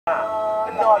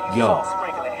Yo,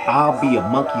 I'll be a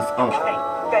monkey's uncle.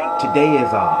 Today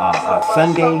is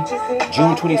Sunday,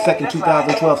 June 22nd,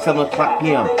 2012, 7 o'clock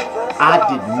p.m. I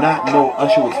did not know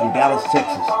Usher was from Dallas,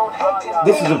 Texas.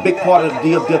 This is a big part of the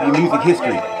DFW music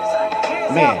history.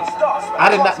 Man, I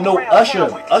did not know Usher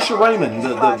Raymond,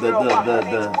 the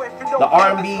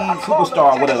R&B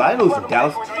superstar or whatever. I didn't know he was from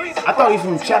Dallas. I thought he was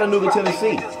from Chattanooga,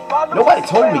 Tennessee. Nobody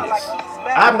told me this.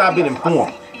 I have not been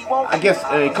informed. I guess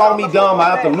call me dumb. I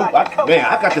have to loop. I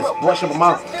got to brush up on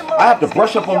my. I got to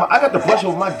brush up on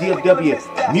my DFW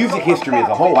music history as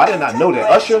a whole. I did not know that.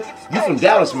 Usher, you from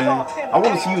Dallas, man. I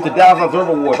want to see you at the Dallas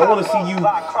Observer Awards. I want to see you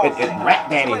at Rap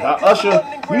Daddies. Usher,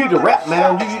 you need to rap,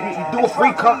 man. You do a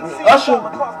free Usher.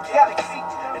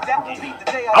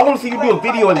 I want to see you do a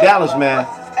video in Dallas, man.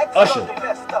 Usher,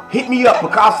 hit me up,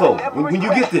 PiKaHsSo, when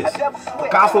you get this.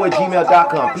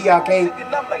 PiKaHsSo@gmail.com.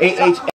 PiKaHsSo.